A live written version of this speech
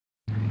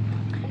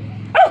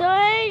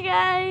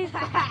guys,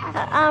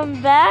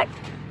 I'm back.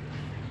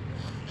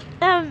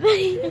 I'm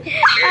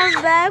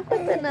back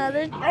with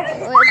another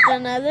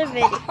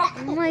video.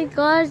 Oh my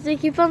gosh, they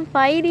keep on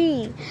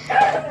fighting.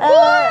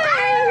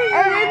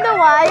 And in the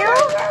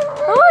wild,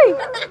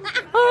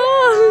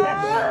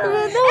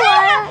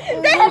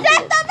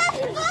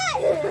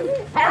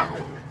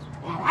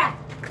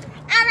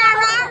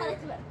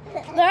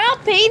 they're all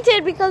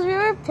painted because we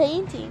were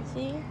painting.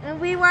 See,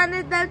 and we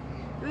wanted them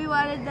to be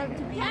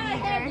their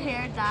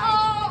hair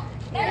dyed.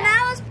 And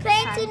I was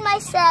painting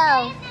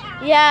myself.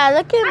 Yeah,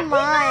 look at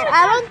mine.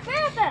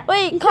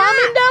 Wait,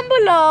 comment down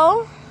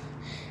below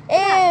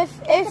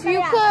if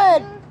you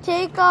could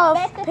take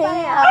off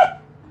paint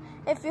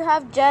if you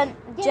have gel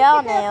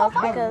nails,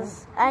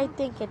 because I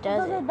think it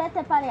does it.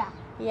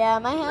 Yeah,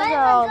 my hands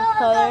are all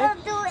colored.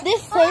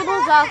 This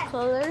table's all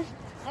colored.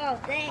 Oh,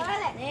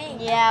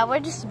 thanks. Yeah,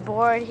 we're just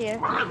bored here.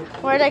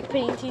 We're like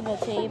painting the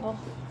table.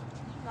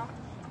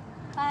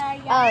 Oh,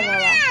 no.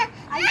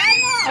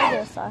 I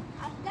just saw.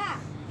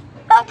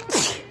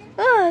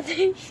 Oh,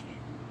 thanks.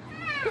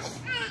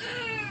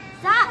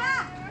 Stop.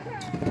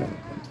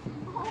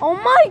 Oh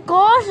my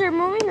gosh, they're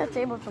moving the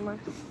table too much.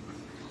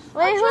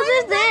 Wait, whose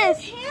is this?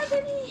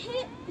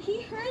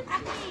 He hurts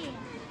me.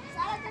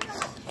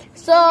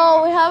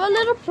 So we have a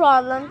little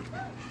problem.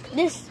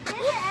 This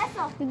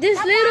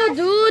little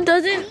dude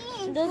doesn't.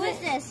 Who is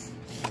this?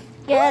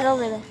 Get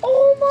over there.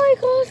 Oh my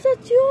gosh,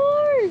 that's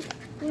yours.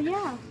 Well,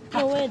 yeah.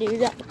 Oh wait, is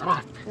that?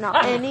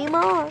 Not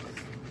anymore.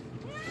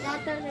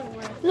 That doesn't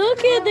work.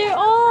 Look at they're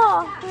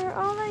all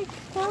like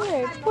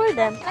colored. Pour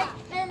them.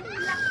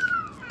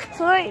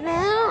 So right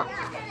now,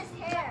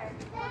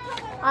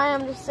 I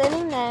am just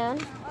sitting down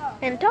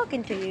and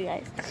talking to you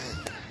guys.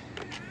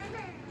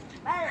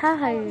 How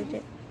are you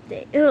doing?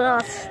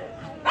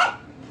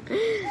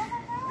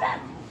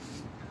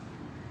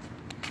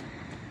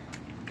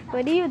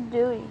 What are you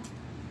doing?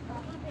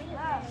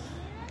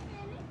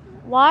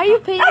 Why are you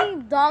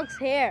painting dog's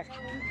hair?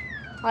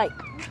 Like,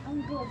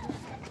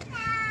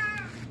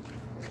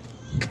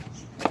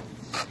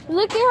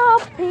 look at how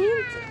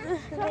painted.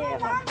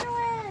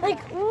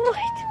 Like, what?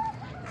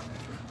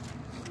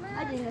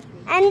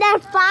 And they're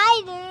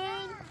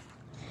fighting.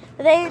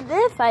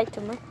 They fight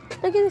too much.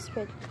 Look at this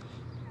pretty.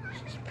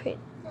 She's pretty.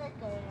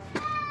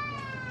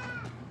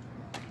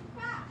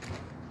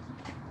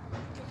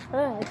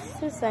 Oh, it's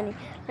too sunny.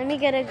 Let me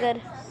get a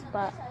good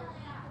spot.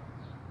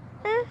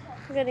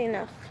 Good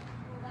enough.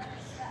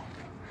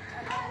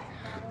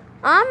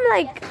 I'm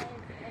like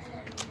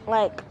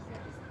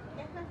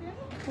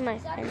my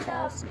friend's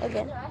house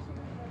again.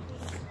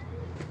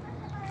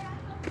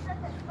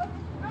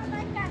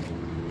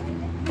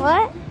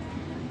 What?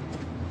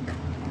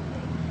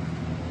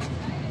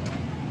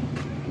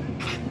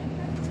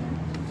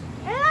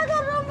 Él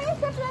agarró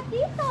ese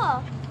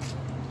platito.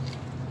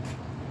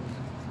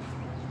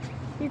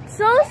 It's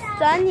so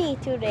sunny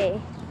today.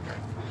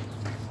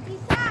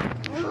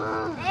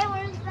 Hey,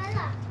 where's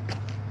Bella?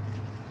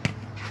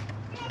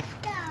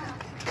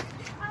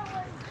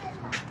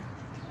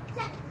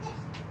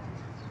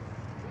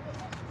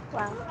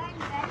 Wow.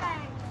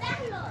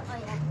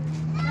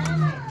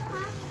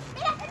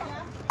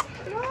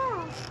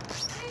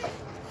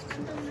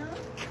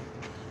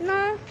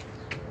 No.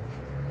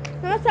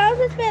 No, estamos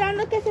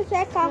esperando que se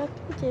seca.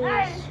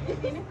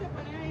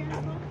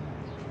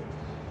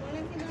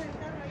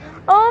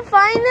 Oh,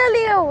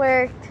 finally it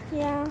worked.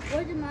 Yeah.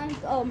 Where's mine?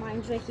 Oh,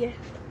 mine's right here.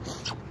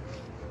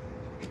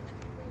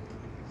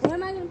 Where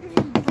am I going to put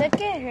it?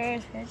 Look at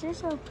hers. Hers is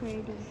so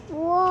pretty.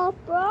 Whoa,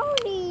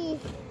 Brody.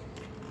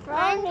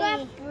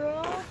 Brody.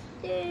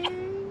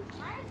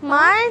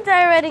 Mine's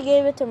I already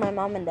gave it to my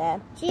mom and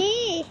dad.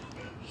 Gee.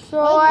 So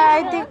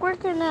I think we're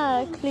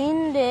gonna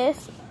clean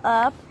this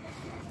up,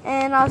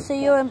 and I'll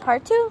see you in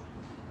part 2.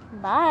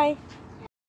 Bye.